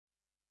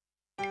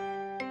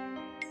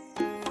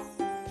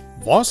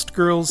Lost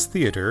Girls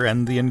Theatre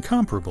and The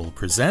Incomparable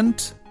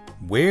present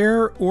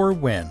Where or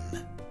When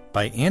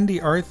by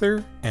Andy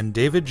Arthur and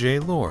David J.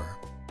 Lohr.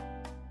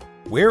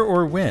 Where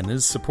or When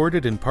is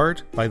supported in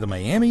part by the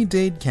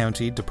Miami-Dade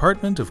County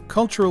Department of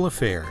Cultural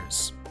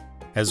Affairs,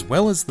 as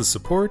well as the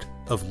support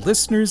of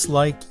listeners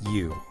like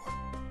you.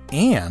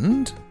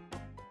 And...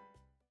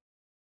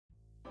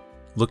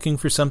 looking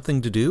for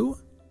something to do?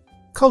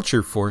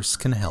 Culture Force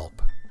can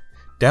help.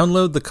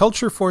 Download the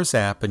Culture Force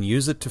app and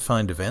use it to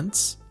find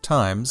events,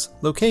 times,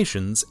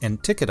 locations,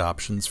 and ticket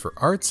options for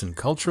arts and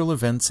cultural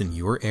events in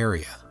your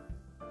area.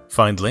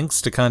 Find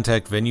links to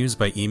contact venues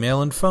by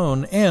email and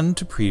phone and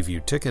to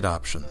preview ticket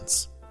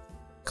options.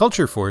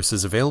 Culture Force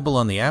is available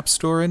on the App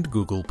Store and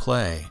Google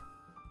Play.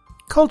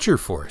 Culture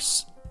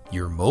Force,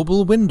 your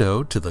mobile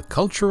window to the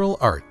cultural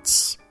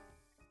arts.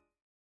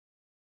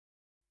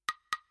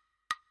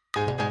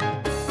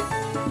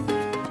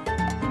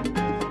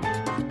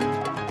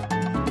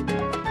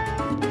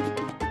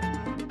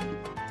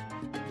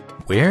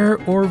 Where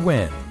or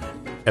When,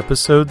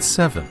 Episode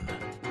 7,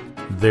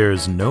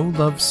 There's No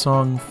Love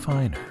Song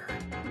Finer.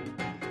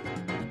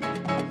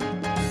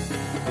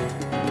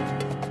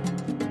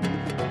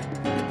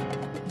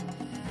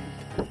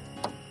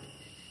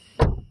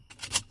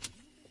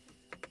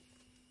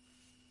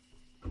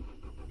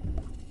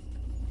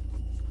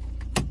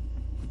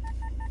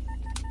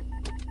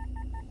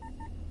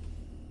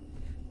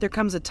 There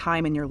comes a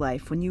time in your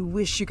life when you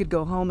wish you could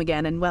go home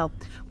again, and well,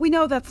 we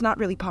know that's not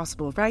really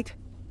possible, right?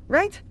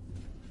 Right?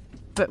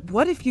 But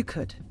what if you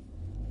could?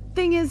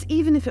 Thing is,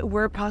 even if it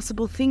were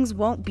possible, things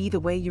won't be the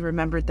way you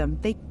remembered them.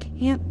 They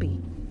can't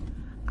be.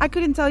 I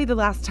couldn't tell you the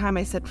last time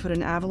I set foot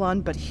in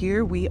Avalon, but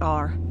here we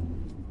are.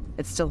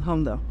 It's still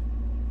home, though.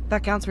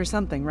 That counts for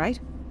something, right?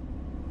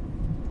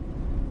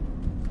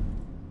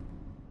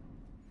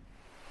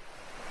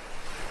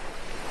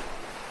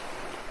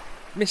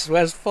 Miss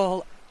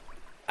Westfall,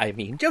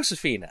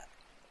 Josephina.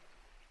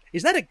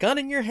 Is that a gun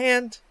in your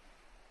hand?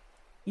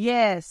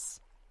 Yes,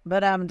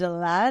 but I'm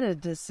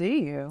delighted to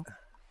see you.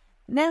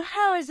 Now,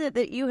 how is it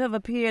that you have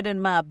appeared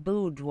in my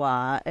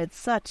boudoir at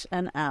such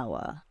an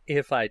hour?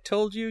 If I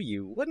told you,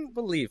 you wouldn't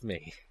believe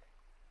me.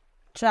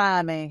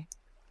 Try me.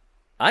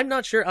 I'm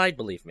not sure I'd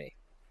believe me.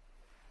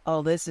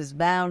 Oh, this is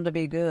bound to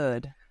be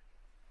good.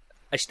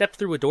 I stepped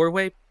through a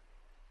doorway,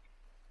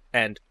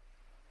 and,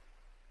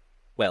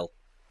 well...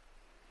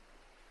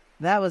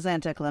 That was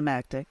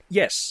anticlimactic.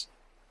 Yes,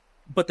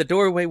 but the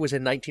doorway was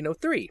in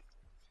 1903,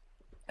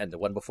 and the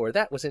one before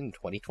that was in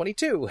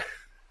 2022.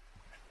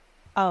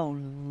 Oh,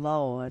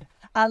 Lord.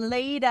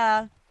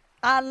 Alida!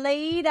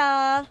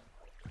 Alida!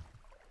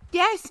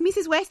 Yes,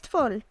 Mrs.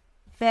 Westfall.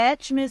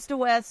 Fetch Mr.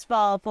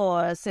 Westfall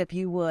for us, if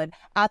you would.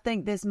 I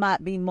think this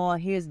might be more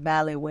his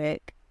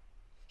bailiwick.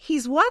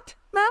 His what,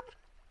 ma'am?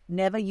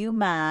 Never you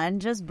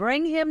mind. Just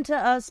bring him to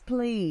us,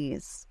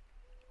 please.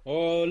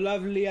 Oh,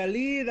 lovely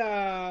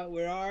Alida,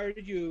 where are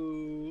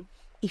you?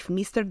 If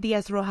Mr.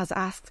 Diaz-Rojas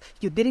asks,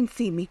 you didn't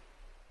see me.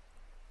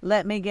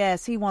 Let me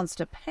guess, he wants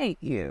to paint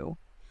you.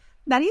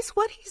 That is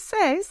what he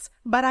says,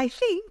 but I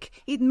think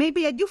it may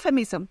be a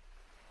euphemism.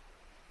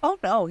 Oh,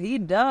 no, he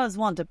does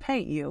want to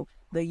paint you.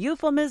 The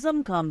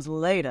euphemism comes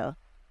later.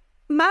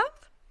 Ma'am?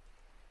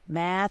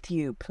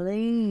 Matthew,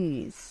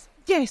 please.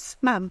 Yes,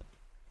 ma'am.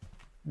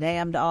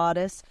 Damned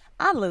artist.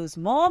 I lose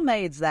more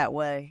maids that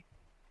way.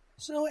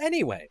 So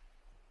anyway,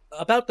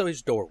 about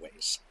those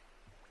doorways.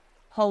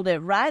 Hold it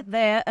right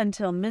there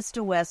until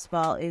Mr.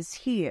 Westfall is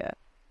here.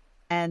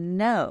 And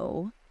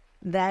no,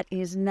 that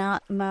is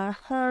not my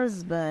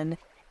husband,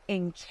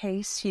 in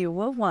case you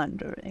were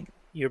wondering.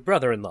 Your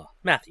brother-in-law,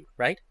 Matthew,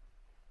 right?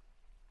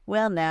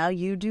 Well, now,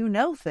 you do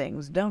know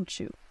things, don't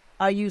you?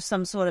 Are you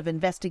some sort of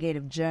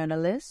investigative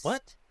journalist?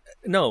 What?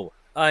 No,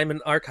 I'm an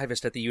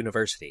archivist at the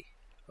university.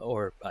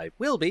 Or I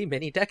will be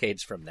many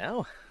decades from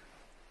now.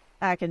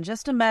 I can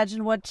just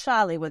imagine what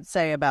Charlie would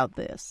say about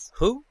this.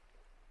 Who?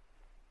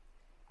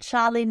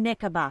 Charlie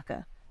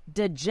Knickerbocker.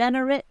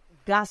 Degenerate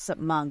gossip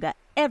monger,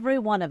 every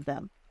one of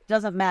them.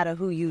 Doesn't matter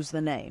who used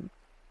the name.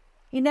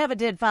 He never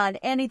did find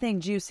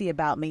anything juicy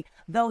about me,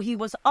 though he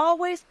was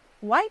always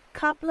quite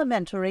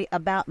complimentary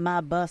about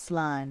my bus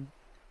line.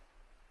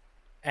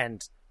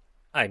 And,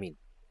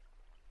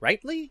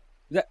 rightly?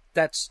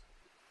 That's...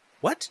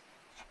 what?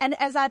 And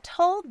as I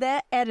told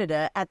their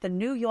editor at the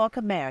New York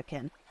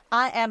American,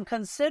 I am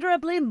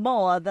considerably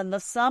more than the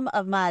sum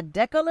of my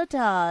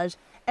décolletage,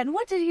 and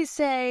what did he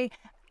say?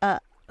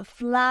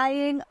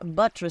 Flying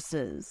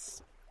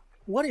buttresses.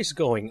 What is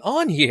going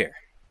on here?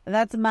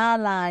 That's my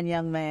line,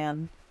 young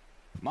man.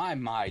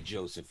 My,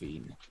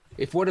 Josephine.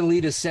 If what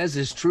Alida says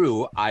is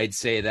true, I'd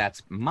say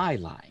that's my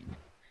line.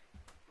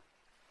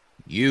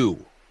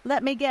 You.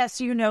 Let me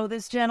guess, you know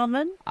this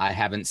gentleman? I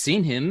haven't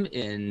seen him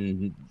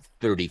in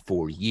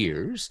 34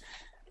 years.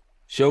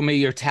 Show me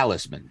your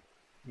talisman.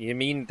 You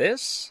mean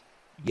this?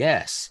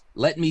 Yes,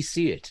 let me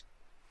see it.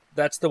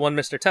 That's the one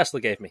Mr.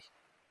 Tesla gave me.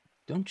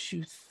 Don't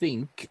you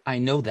think I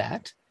know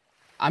that?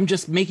 I'm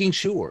just making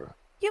sure.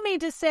 You mean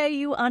to say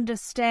you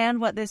understand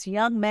what this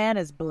young man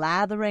is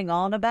blathering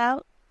on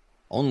about?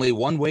 Only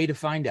one way to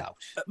find out.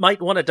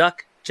 Might want to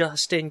duck,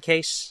 just in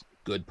case.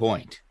 Good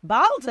point.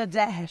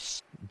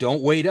 Balderdash!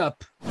 Don't wait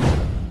up.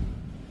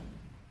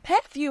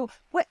 Pethu,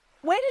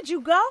 where did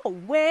you go?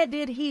 Where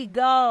did he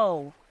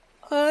go?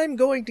 I'm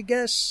going to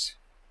guess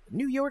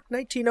New York,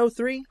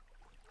 1903.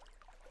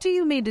 Do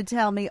you mean to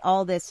tell me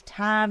all this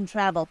time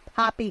travel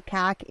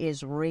poppycock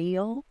is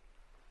real?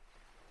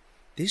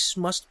 This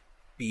must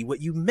be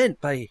what you meant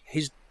by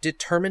his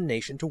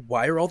determination to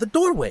wire all the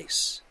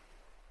doorways.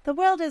 The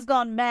world has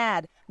gone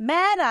mad.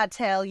 Mad, I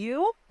tell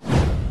you.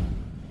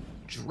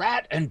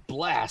 Drat and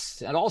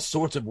blast, and all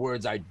sorts of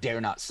words I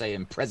dare not say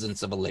in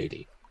presence of a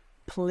lady.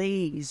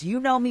 Please, you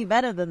know me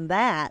better than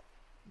that.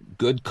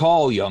 Good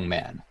call, young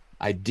man.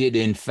 I did,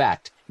 in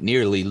fact,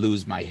 nearly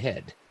lose my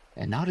head,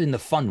 and not in the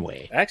fun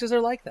way. Axes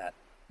are like that.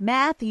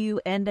 Matthew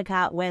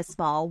Endicott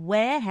Westfall,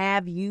 where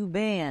have you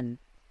been?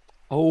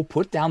 Oh,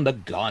 put down the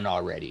gun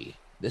already.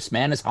 This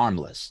man is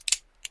harmless.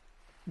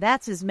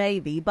 That's as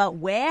maybe, but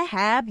where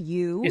have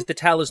you... Is the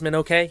talisman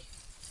okay?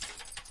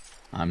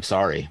 I'm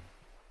sorry.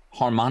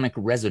 Harmonic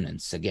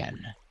resonance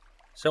again.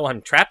 So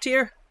I'm trapped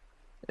here?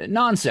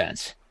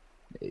 Nonsense.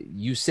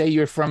 You say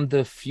you're from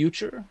the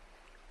future?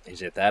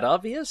 Is it that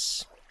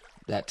obvious?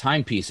 That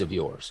timepiece of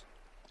yours.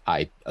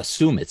 I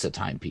assume it's a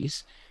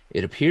timepiece.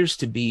 It appears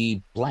to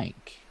be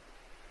blank.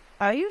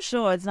 Are you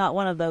sure it's not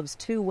one of those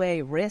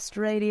two-way wrist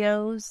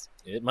radios?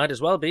 It might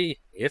as well be,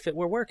 if it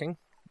were working.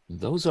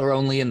 Those are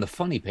only in the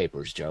funny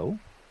papers, Joe.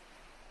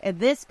 At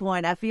this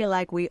point, I feel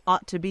like we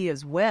ought to be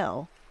as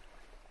well.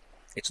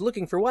 It's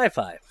looking for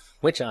Wi-Fi,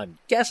 which I'm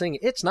guessing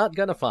it's not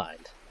gonna find.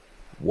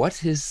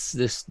 What is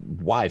this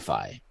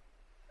Wi-Fi?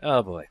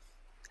 Oh boy.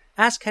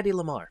 Ask Hedy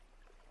Lamarr.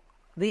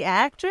 The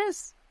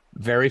actress?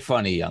 Very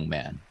funny, young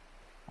man.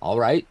 All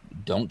right,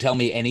 don't tell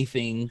me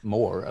anything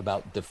more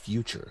about the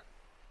future.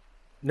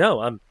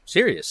 No, I'm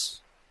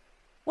serious.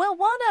 Well,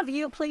 one of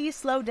you please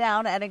slow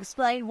down and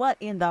explain what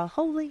in the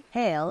holy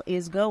hell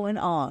is going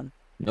on.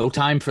 No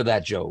time for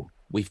that, Joe.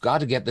 We've got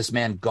to get this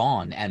man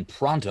gone, and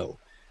pronto.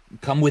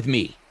 Come with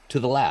me to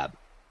the lab.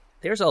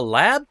 There's a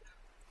lab?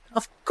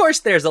 Of course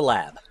there's a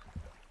lab.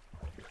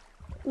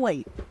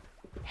 Wait,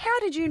 how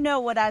did you know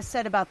what I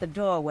said about the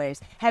doorways?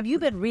 Have you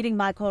been reading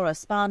my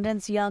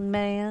correspondence, young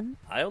man?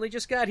 I only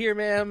just got here,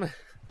 ma'am.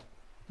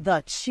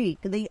 The cheek,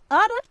 the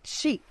utter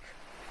cheek.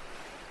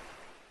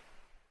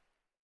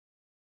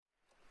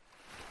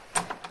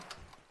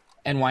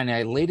 And when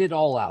I laid it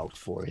all out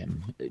for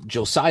him,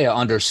 Josiah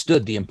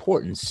understood the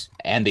importance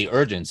and the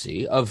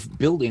urgency of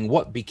building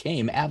what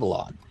became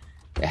Avalon.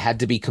 It had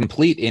to be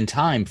complete in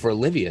time for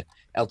Olivia,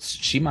 else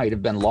she might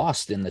have been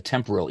lost in the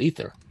temporal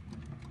ether.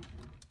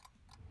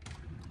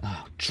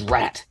 Oh,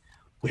 drat.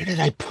 Where did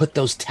I put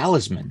those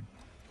talisman?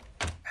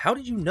 How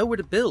did you know where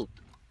to build?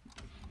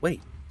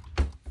 Wait.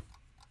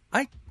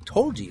 I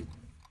told you,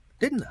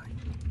 didn't I?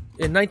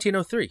 In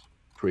 1903.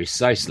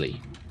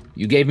 Precisely.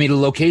 You gave me the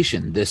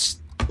location, this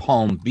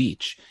Palm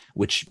Beach,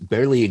 which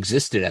barely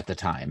existed at the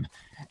time,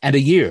 and a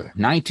year,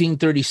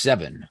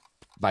 1937,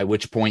 by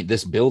which point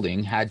this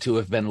building had to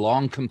have been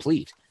long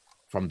complete.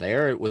 From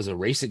there, it was a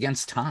race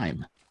against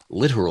time.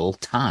 Literal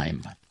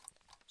time.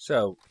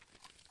 So,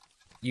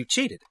 you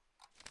cheated.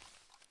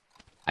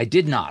 I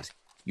did not.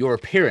 Your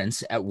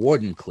appearance at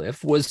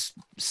Wardenclyffe was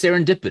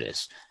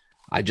serendipitous.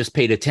 I just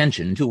paid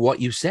attention to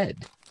what you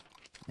said.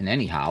 And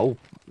anyhow,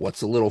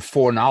 what's a little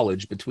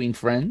foreknowledge between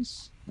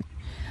friends?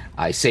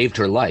 I saved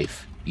her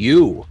life.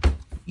 You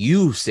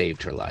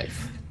saved her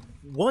life.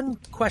 One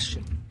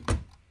question.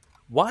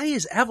 Why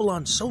is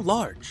Avalon so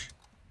large?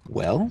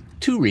 Well,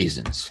 2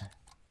 reasons.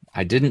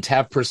 I didn't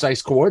have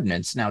precise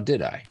coordinates, now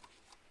did I?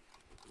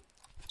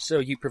 So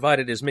you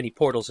provided as many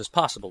portals as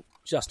possible,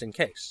 just in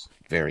case.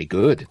 Very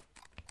good.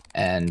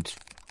 And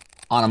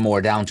on a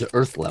more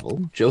down-to-earth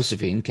level,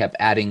 Josephine kept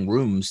adding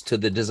rooms to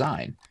the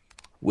design,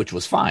 which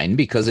was fine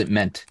because it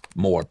meant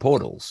more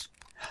portals.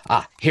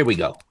 Ah, here we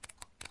go.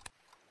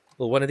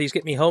 Will one of these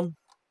get me home?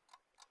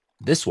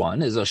 This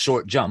one is a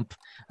short jump,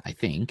 I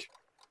think.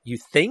 You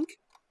think?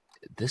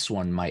 This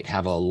one might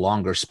have a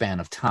longer span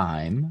of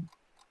time.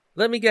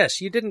 Let me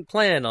guess, you didn't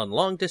plan on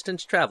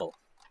long-distance travel.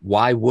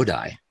 Why would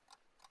I?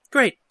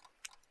 Great.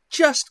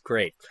 Just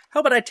great. How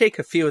about I take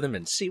a few of them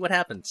and see what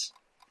happens?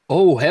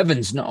 Oh,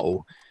 heavens,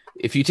 no.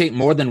 If you take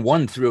more than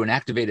one through an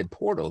activated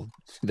portal,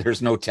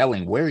 there's no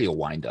telling where you'll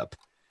wind up.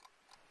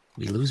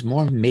 We lose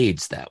more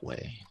maids that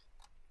way.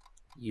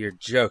 You're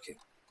joking.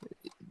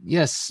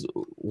 Yes,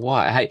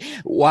 why,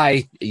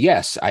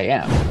 yes, I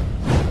am.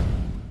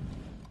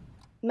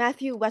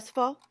 Matthew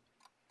Westfall?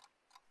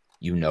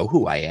 You know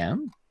who I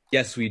am?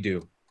 Yes, we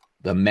do.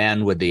 The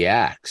man with the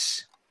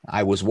axe.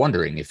 I was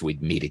wondering if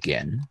we'd meet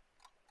again.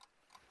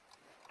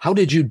 How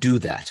did you do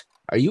that?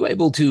 Are you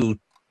able to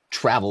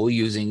travel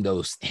using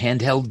those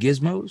handheld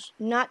gizmos?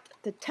 Not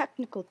the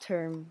technical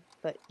term,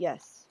 but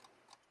yes.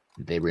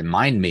 They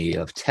remind me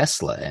of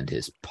Tesla and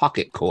his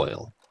pocket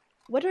coil.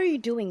 What are you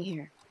doing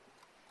here?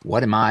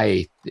 What am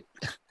I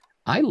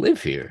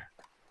live here.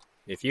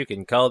 If you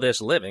can call this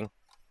living.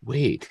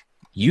 Wait,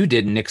 you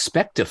didn't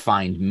expect to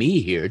find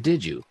me here,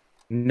 did you?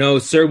 No,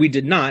 sir, we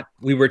did not.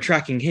 We were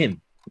tracking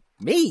him.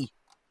 Me?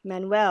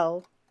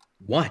 Manuel.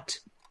 What?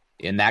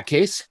 In that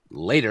case,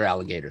 later,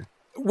 alligator.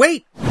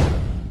 Wait!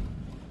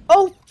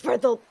 Oh, for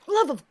the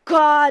love of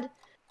God!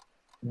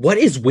 What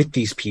is with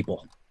these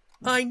people?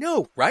 I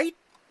know, right?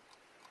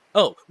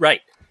 Oh, right.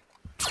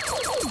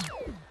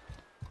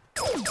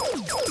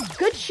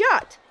 Good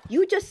shot!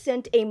 You just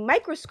sent a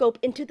microscope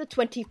into the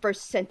 21st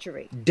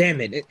century. Damn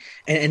it.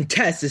 And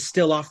Tess is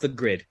still off the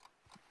grid.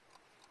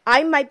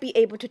 I might be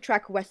able to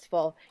track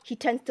Westfall. He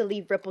tends to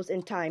leave ripples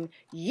in time.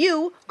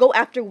 You go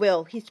after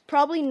Will. He's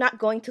probably not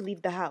going to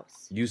leave the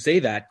house. You say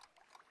that.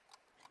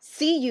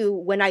 See you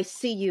when I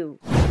see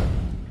you.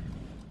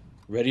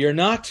 Ready or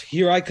not,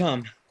 here I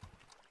come.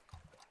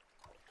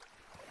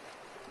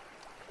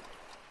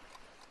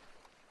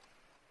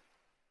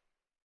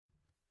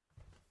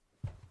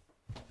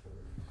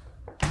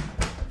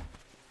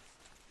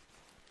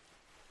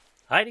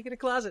 Hiding in a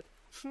closet.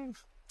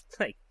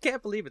 I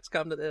can't believe it's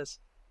come to this.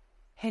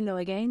 Hello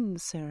again,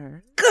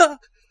 sir.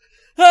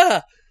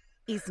 Ah!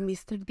 Is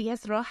Mr.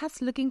 Diaz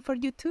Rojas looking for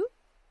you too?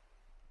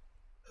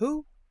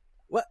 Who?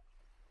 What?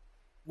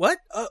 What?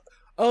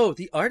 Oh,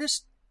 the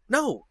artist?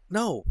 No.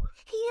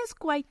 He is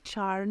quite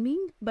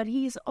charming, but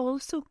he is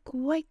also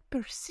quite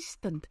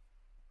persistent.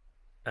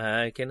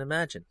 I can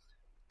imagine.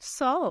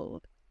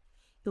 So,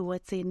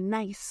 what's a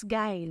nice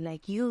guy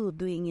like you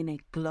doing in a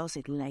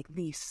closet like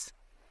this?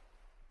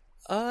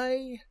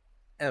 I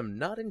am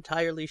not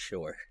entirely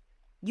sure.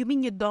 You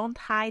mean you don't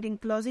hide in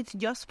closets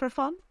just for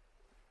fun?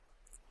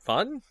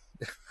 Fun?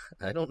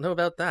 I don't know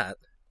about that.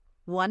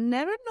 One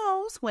never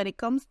knows when it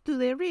comes to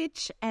the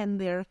rich and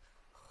their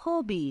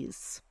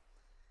hobbies.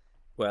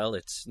 Well,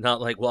 it's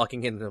not like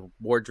walking in a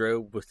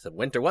wardrobe with the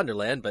Winter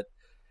Wonderland, but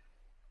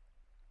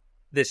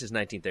this is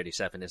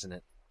 1937, isn't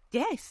it?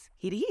 Yes,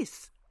 it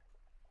is.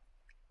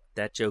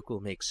 That joke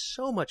will make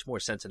so much more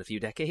sense in a few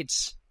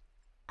decades.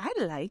 I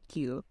like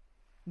you.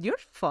 You're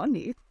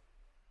funny.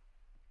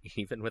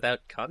 Even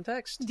without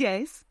context?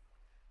 Yes.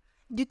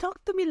 You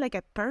talk to me like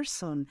a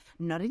person,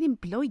 not an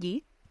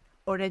employee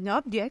or an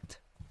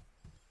object.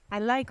 I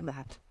like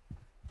that.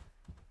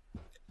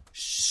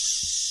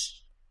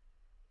 Shh.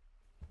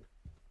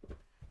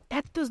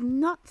 That does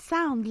not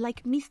sound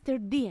like Mr.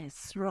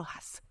 Diaz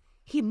Rojas.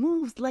 He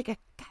moves like a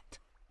cat.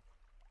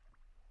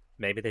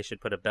 Maybe they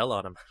should put a bell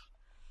on him.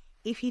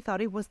 If he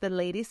thought it was the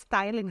latest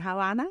style in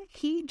Havana,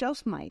 he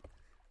just might.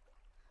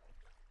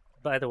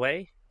 By the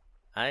way,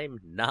 I'm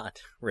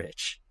not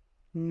rich.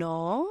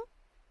 No?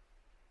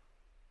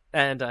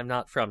 And I'm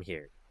not from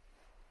here.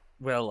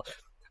 Well,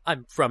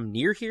 I'm from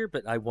near here,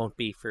 but I won't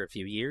be for a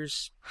few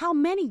years. How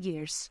many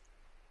years?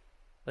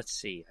 Let's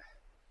see.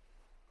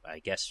 I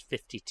guess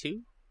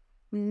 52?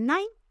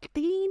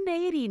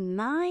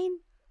 1989?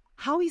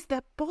 How is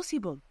that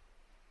possible?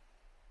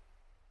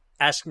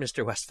 Ask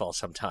Mr. Westfall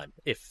sometime,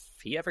 if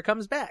he ever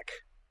comes back.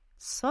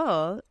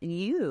 So,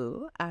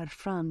 you are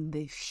from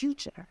the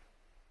future.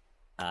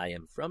 I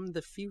am from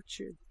the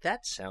future.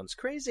 That sounds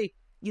crazy.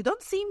 You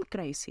don't seem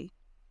crazy.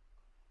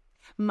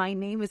 My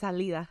name is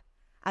Alida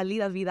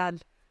Vidal.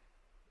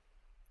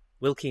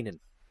 Will Keenan.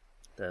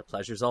 The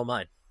pleasure's all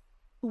mine.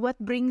 What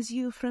brings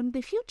you from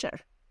the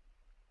future?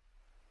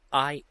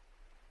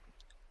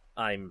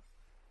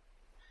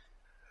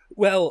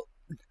 Well,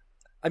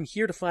 I'm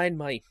here to find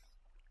my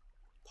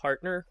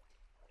partner.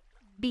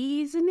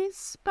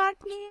 Business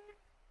partner?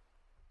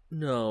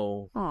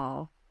 No.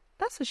 Oh,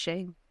 that's a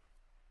shame.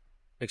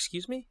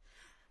 Excuse me?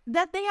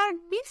 That they are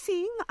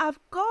missing, of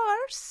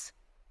course.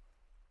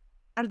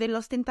 Are they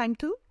lost in time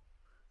too?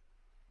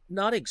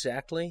 Not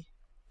exactly.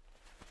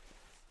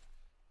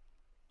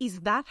 Is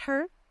that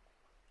her?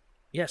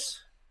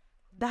 Yes.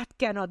 That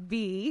cannot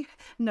be.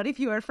 Not if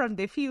you are from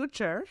the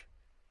future.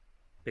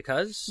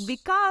 Because?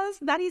 Because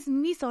that is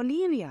Miss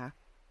Olivia.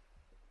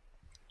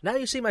 Now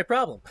you see my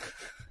problem.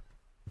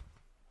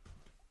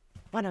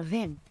 One of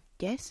them,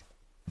 yes?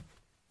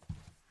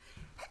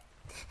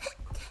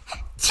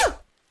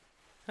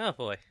 Oh,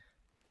 boy.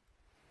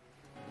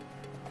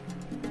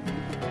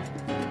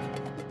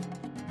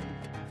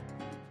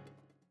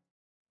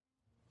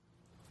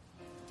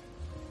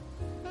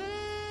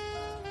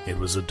 It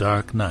was a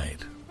dark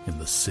night in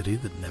the city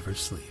that never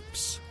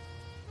sleeps.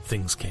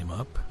 Things came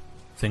up,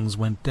 things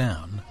went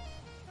down,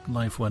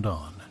 life went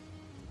on,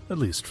 at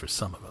least for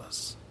some of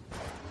us.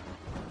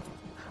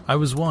 I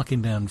was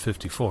walking down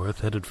 54th,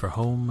 headed for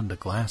home and a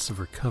glass of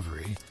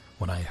recovery,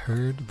 when I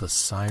heard the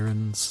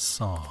siren's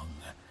song,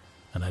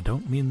 and I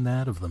don't mean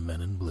that of the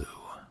men in blue.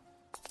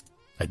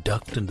 I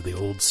ducked into the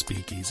old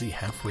speakeasy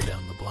halfway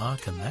down the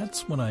block, and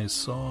that's when I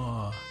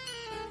saw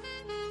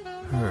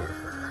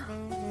her.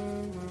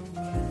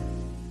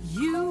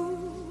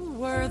 You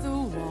were the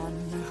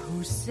one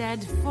who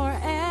said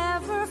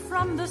forever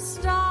from the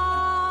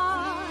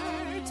start,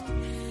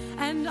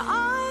 and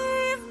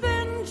I've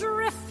been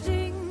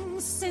drifting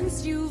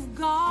since you've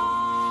gone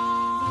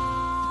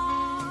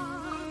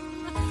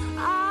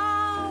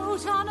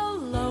out on a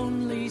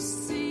lonely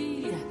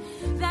sea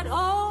that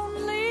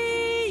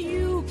only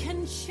you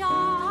can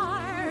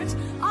chart.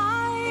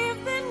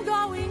 I've been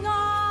going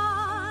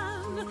on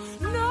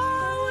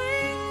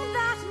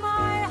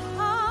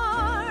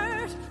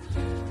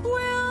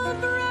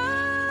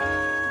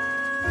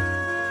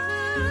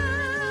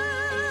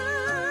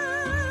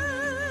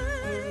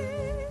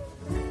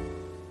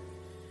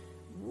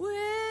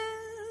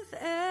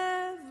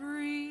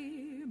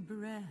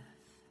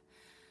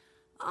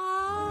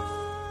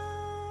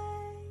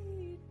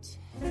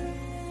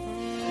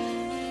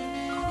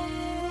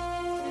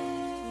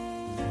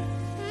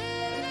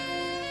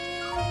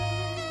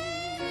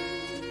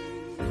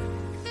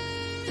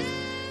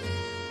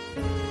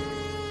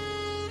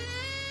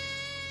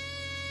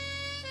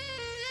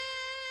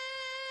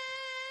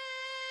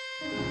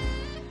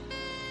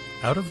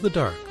Out of the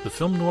Dark, the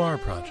Film Noir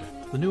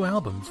Project, the new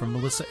album from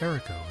Melissa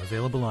Errico,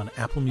 available on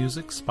Apple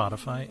Music,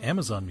 Spotify,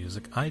 Amazon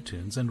Music,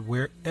 iTunes, and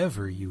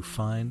wherever you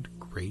find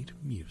great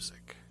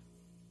music.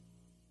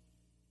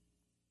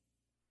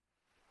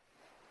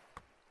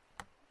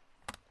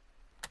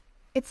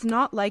 It's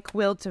not like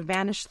Will to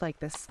vanish like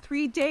this.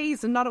 3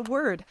 days and not a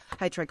word.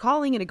 I try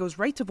calling and it goes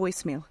right to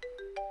voicemail.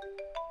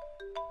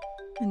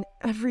 And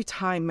every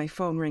time my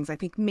phone rings, I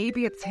think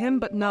maybe it's him,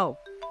 but no.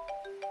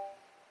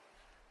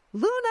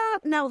 Luna,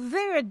 now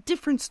they're a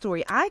different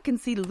story. I can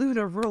see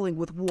Luna rolling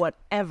with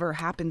whatever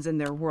happens in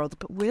their world,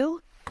 but Will?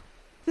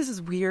 This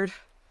is weird.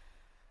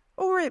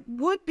 Or it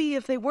would be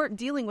if they weren't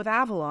dealing with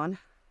Avalon.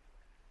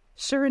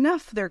 Sure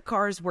enough, their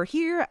cars were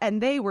here and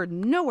they were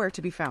nowhere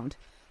to be found.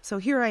 So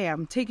here I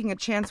am, taking a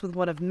chance with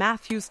one of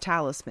Matthew's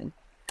talisman.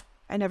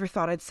 I never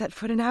thought I'd set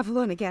foot in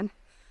Avalon again.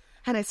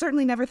 And I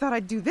certainly never thought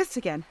I'd do this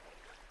again.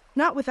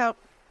 Not without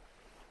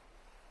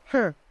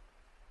her.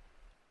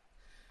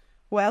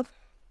 Well,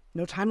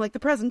 no time like the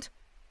present.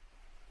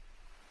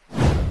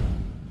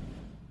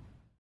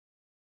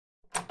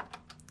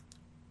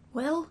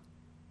 Will?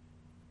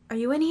 Are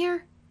you in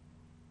here?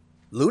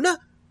 Luna?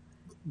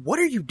 What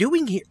are you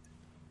doing here?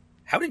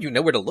 How did you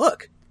know where to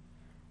look?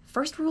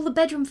 First rule of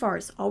bedroom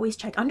farce, always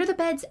check under the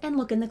beds and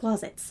look in the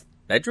closets.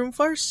 Bedroom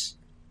farce?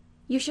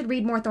 You should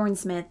read more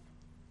Thorne-Smith.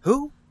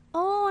 Who?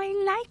 Oh, I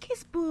like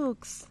his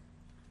books.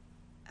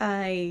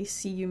 I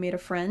see you made a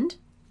friend.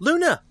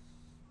 Luna!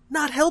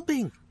 Not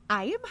helping!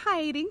 I am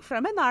hiding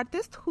from an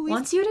artist who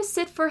wants you to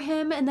sit for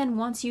him and then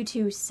wants you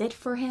to sit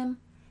for him?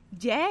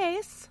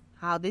 Yes.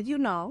 How did you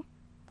know?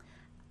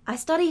 I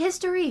study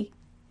history.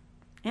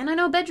 And I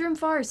know bedroom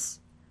farce.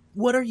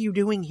 What are you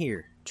doing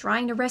here?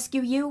 Trying to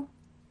rescue you.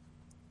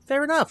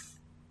 Fair enough.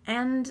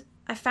 And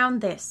I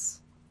found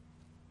this.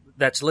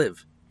 That's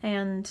Liv.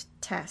 And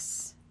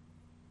Tess.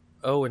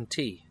 O and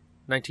T,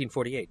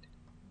 1948.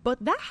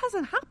 But that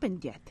hasn't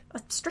happened yet.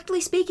 Strictly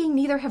speaking,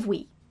 neither have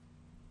we.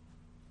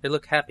 They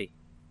look happy.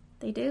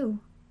 They do.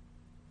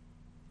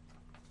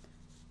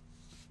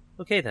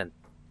 Okay, then.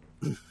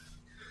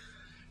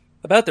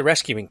 About the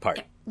rescuing part.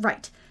 Yeah,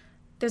 right.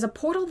 There's a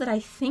portal that I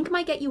think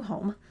might get you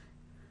home.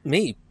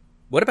 Me?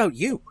 What about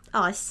you?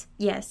 Us,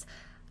 yes.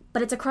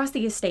 But it's across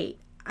the estate.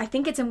 I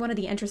think it's in one of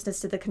the entrances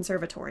to the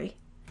conservatory.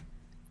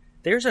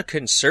 There's a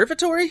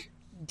conservatory?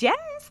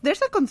 Yes,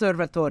 there's a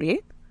conservatory.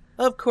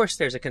 Of course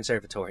there's a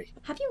conservatory.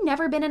 Have you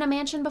never been in a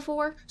mansion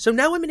before? So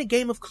now I'm in a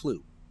game of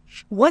Clue.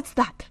 What's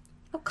that?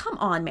 Oh, come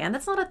on, man.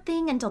 That's not a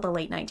thing until the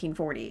late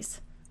 1940s.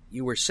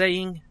 You were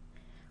saying?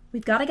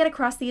 We've got to get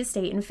across the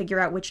estate and figure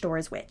out which door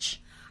is which.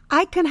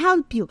 I can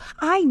help you.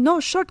 I know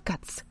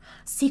shortcuts.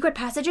 Secret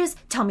passages?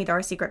 Tell me there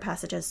are secret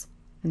passages.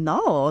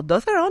 No,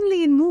 those are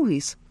only in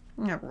movies.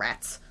 Oh,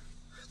 rats.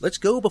 Let's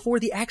go before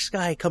the axe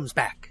guy comes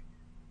back.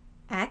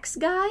 Axe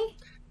guy?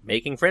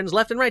 Making friends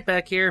left and right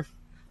back here.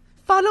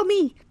 Follow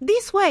me.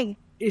 This way.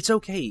 It's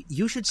okay.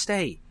 You should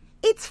stay.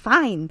 It's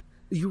fine.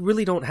 You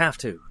really don't have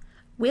to.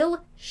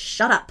 Will,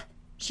 shut up.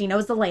 She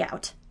knows the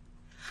layout.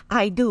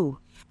 I do.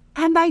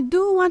 And I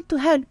do want to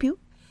help you,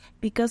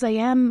 because I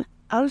am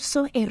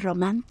also a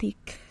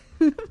romantic.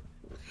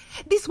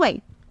 This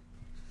way.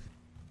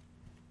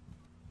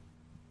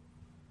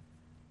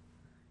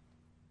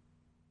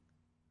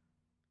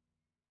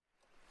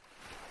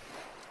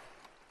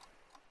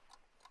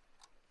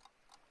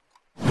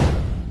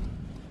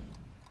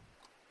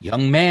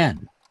 Young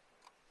man.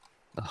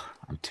 Ugh,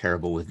 I'm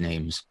terrible with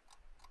names.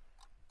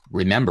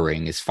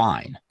 Remembering is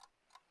fine.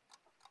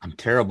 I'm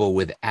terrible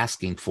with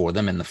asking for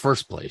them in the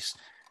first place.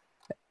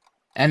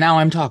 And now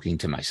I'm talking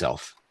to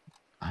myself.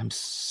 I'm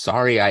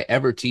sorry I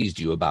ever teased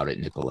you about it,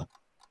 Nicola.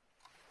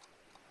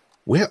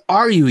 Where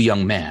are you,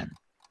 young man?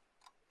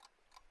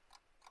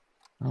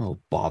 Oh,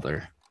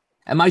 bother.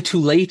 Am I too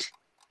late?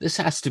 This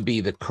has to be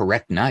the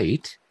correct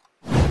night.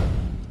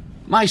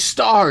 My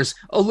stars!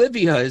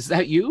 Olivia, is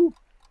that you?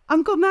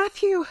 Uncle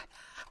Matthew,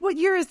 what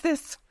year is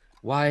this?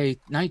 Why,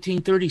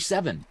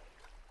 1937.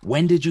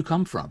 When did you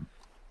come from?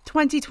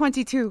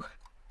 2022.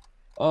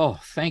 Oh,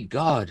 thank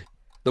God.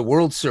 The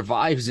world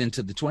survives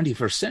into the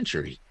 21st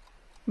century.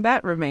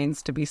 That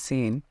remains to be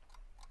seen.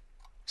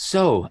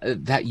 So,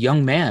 that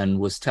young man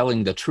was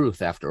telling the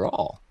truth after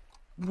all.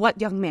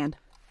 What young man?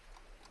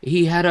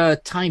 He had a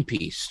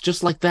timepiece,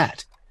 just like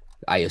that.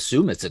 I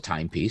assume it's a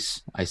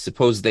timepiece. I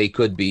suppose they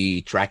could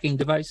be tracking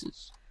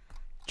devices?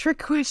 Trick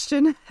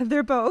question.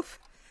 They're both.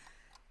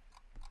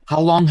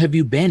 How long have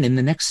you been in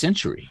the next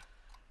century?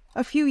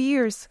 A few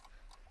years.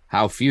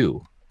 How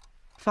few?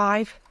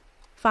 5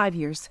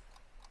 years.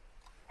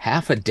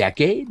 Half a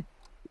decade?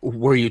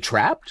 Were you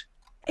trapped?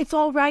 It's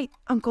all right,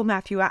 Uncle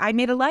Matthew. I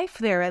made a life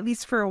there, at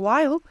least for a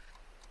while.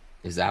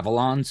 Is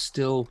Avalon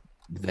still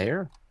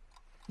there?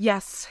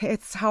 Yes,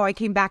 it's how I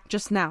came back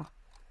just now.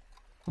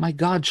 My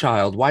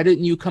godchild, why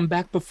didn't you come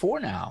back before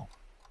now?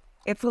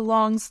 It's a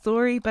long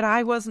story, but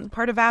I wasn't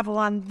part of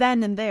Avalon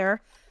then and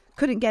there.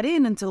 Couldn't get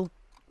in until,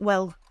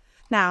 well,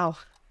 now.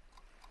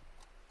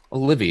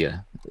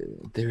 Olivia,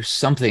 there's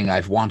something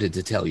I've wanted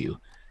to tell you,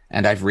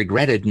 and I've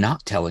regretted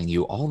not telling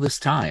you all this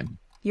time.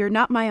 You're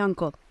not my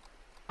uncle.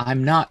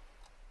 I'm not...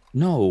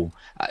 No,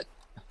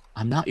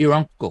 I'm not your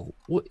uncle.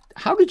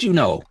 How did you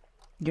know?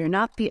 You're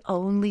not the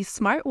only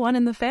smart one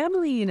in the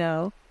family, you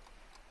know.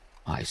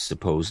 I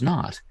suppose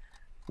not.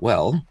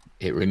 Well,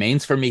 it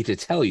remains for me to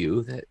tell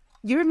you that...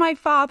 You're my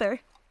father.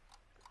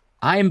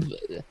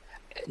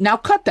 Now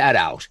cut that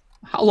out.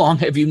 How long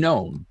have you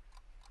known?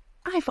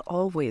 I've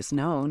always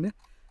known.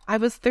 I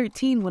was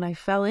 13 when I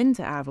fell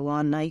into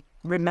Avalon, and I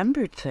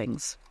remembered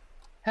things.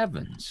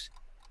 Heavens.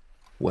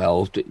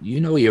 Well,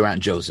 you know your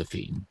Aunt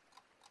Josephine.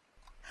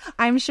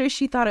 I'm sure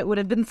she thought it would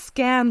have been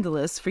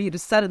scandalous for you to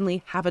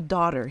suddenly have a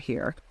daughter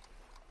here.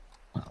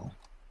 Well,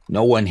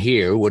 no one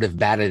here would have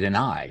batted an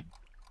eye,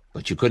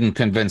 but you couldn't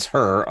convince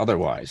her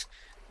otherwise.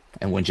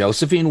 And when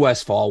Josephine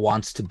Westfall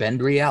wants to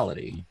bend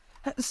reality...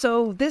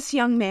 So this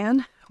young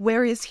man,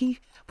 where is he?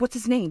 What's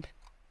his name?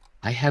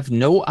 I have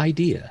no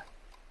idea.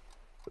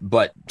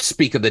 But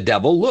speak of the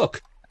devil,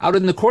 look, out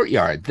in the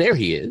courtyard, there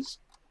he is.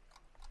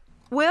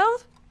 Will?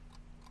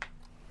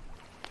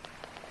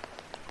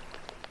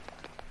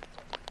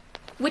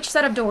 Which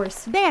set of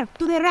doors? There,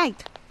 to the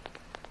right.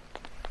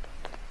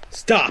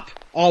 Stop,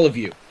 all of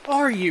you.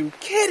 Are you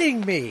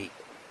kidding me?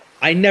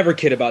 I never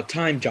kid about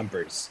time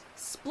jumpers.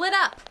 Split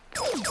up.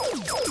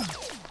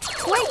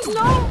 Wait,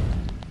 no!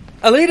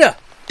 Alita!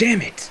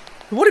 Damn it.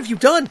 What have you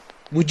done?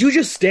 Would you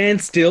just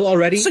stand still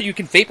already? So you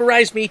can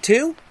vaporize me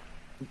too?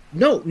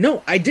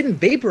 No, I didn't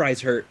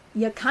vaporize her.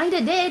 You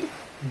kinda did.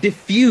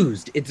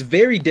 Diffused. It's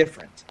very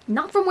different.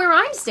 Not from where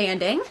I'm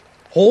standing.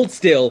 Hold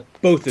still,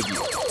 both of you.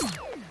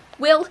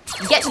 Will,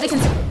 get to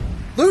the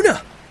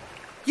Luna!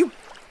 You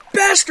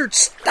bastard!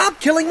 Stop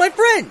killing my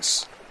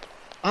friends!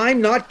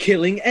 I'm not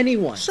killing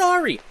anyone.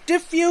 Sorry,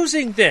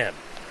 diffusing them.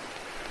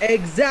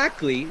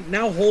 Exactly.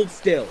 Now hold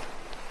still.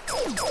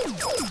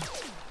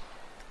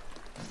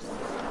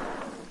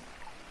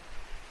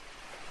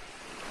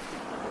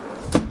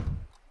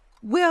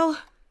 Will.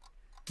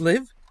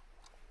 Liv?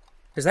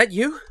 Is that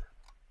you?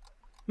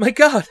 My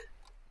God!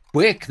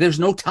 Quick, there's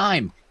no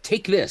time.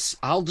 Take this.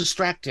 I'll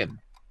distract him.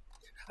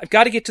 I've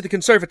got to get to the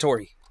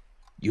conservatory.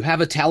 You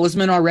have a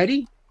talisman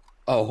already?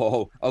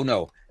 Oh,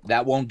 no.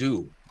 That won't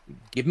do.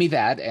 Give me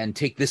that and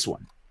take this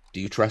one. Do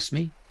you trust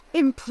me?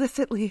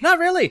 Implicitly. Not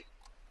really.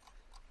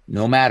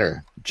 No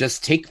matter.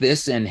 Just take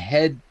this and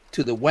head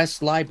to the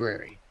West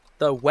Library.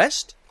 The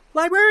West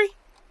Library?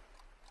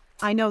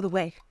 I know the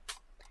way.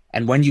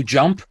 And when you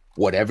jump,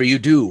 whatever you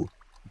do,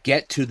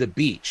 get to the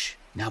beach.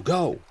 Now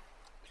go.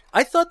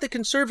 I thought the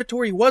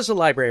conservatory was a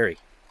library.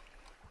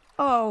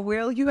 Oh,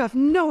 Will, you have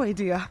no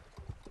idea.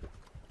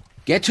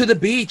 Get to the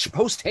beach,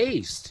 post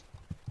haste.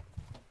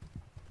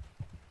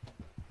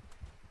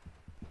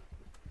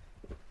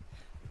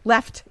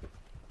 Left.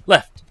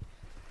 Left.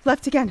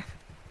 Left again.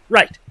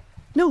 Right.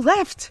 No,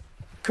 left.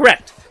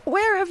 Correct.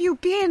 Where have you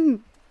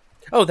been?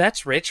 Oh,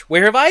 that's rich.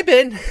 Where have I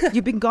been?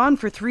 You've been gone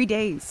for 3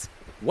 days.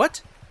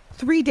 What?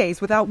 3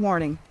 days without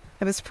warning.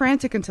 I was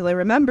frantic until I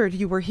remembered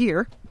you were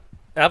here.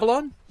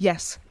 Avalon?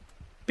 Yes.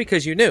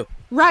 Because you knew.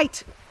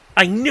 Right.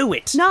 I knew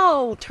it.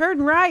 No,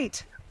 turn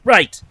right.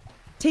 Right.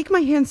 Take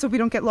my hand so we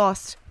don't get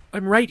lost.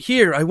 I'm right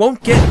here. I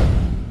won't get...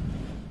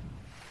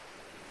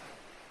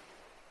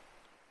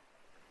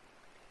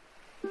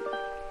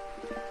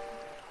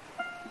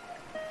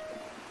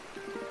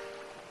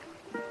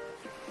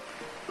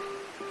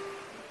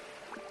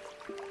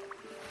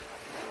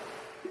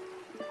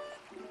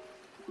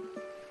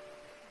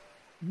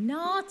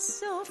 Not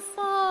so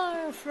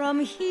far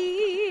from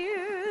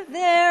here,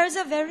 there's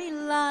a very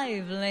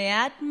lively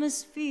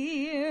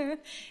atmosphere.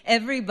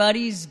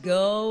 Everybody's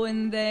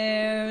going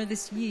there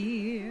this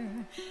year,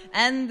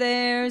 and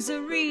there's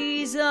a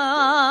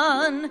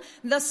reason.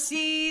 The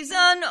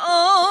season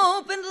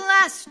opened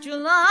last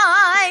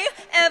July.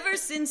 Ever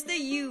since the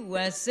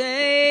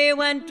USA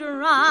went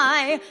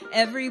dry,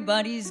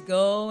 everybody's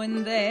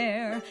going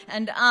there,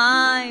 and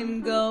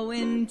I'm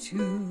going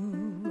too.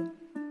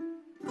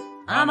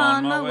 I'm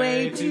on my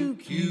way to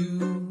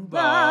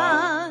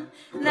Cuba.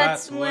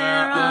 That's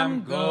where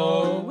I'm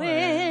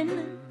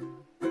going.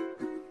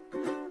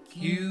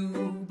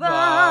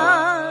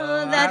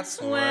 Cuba,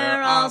 that's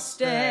where I'll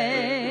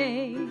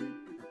stay.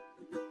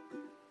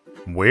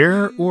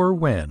 Where or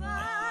When,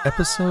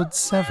 Episode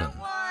 7.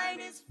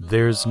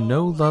 There's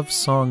No Love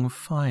Song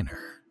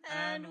Finer,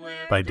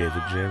 by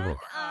David J. Rohr.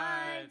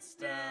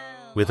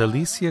 With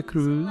Alicia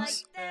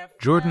Cruz,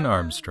 Jordan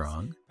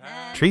Armstrong,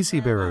 Tracy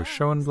Barrow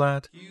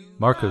Schoenblatt,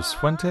 Marcos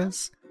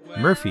Fuentes,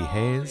 Murphy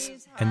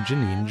Hayes, and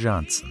Janine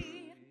Johnson.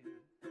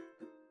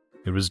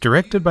 It was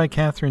directed by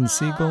Catherine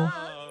Siegel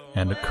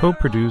and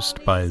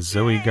co-produced by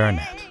Zoe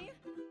Garnett.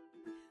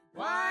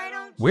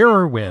 Where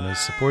or When is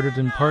supported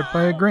in part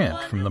by a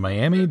grant from the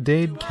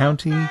Miami-Dade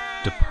County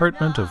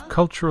Department of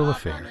Cultural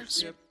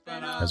Affairs,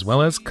 as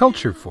well as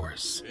Culture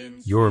Force,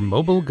 your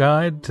mobile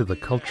guide to the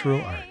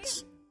cultural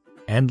arts,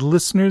 and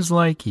listeners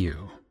like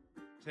you.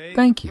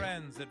 Thank you.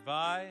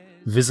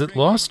 Visit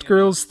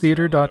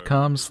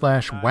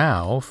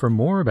lostgirlstheater.com/wow for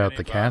more about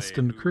the cast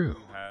and crew.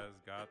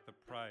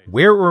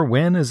 Where or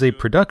When is a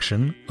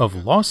production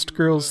of Lost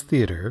Girls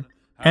Theater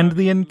and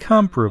the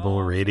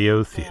incomparable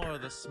Radio For Theater.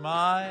 the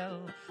smile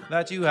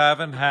that you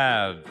haven't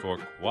had for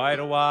quite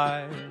a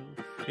while.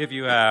 If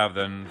you have,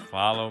 then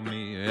follow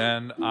me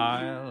and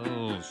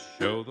I'll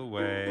show the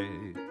way.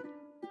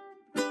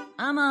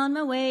 I'm on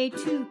my way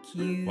to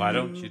Cuba. Why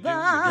don't you do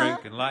the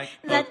drinking like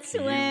That's a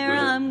Cuban where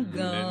I'm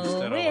going.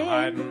 instead of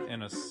hiding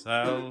in a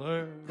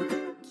cellar?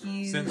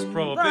 Cuba. Since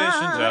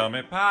Prohibition, tell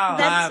me, pal,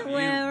 That's have you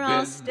where I'll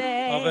been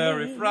stay. a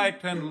very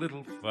frightened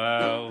little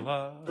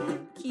fella?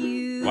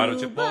 Cuba, Why don't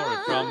you pour it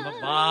from the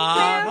where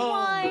bottle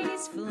wine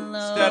is flowing,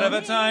 instead of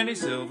a tiny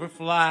silver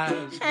flask?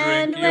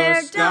 and Drink your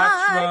where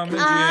scotch, rum, and gin,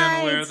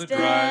 dark-eyed where the dries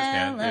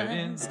can't get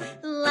in.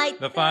 light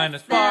The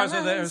finest bars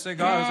are there, fellas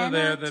cigars are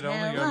there that cannot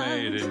only tell are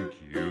made us. in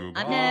Cuba.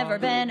 I've never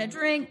been a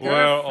drinker,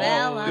 where all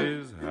fella.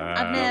 is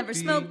happy. I've never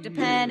smoked a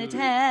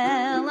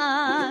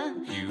panatella,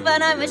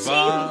 but I'm a sheep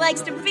who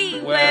likes to be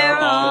where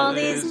all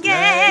is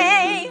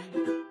gay.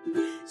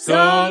 So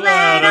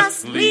let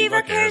us leave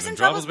our cares and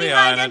troubles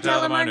behind and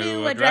tell them our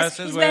new address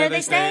is where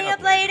they stay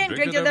up late and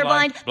drink till they're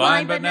blind,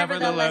 but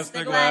nevertheless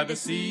they're glad to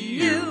see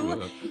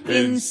you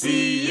in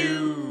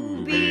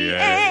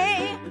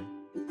CUBA.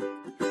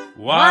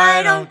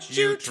 Why don't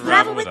you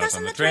travel with us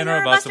on the train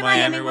or a bus to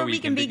Miami, where we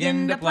can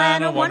begin to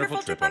plan a wonderful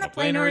trip on a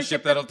plane or a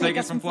ship that'll take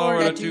us from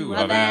Florida to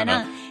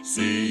Havana.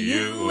 See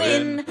you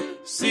in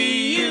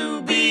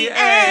CUBA.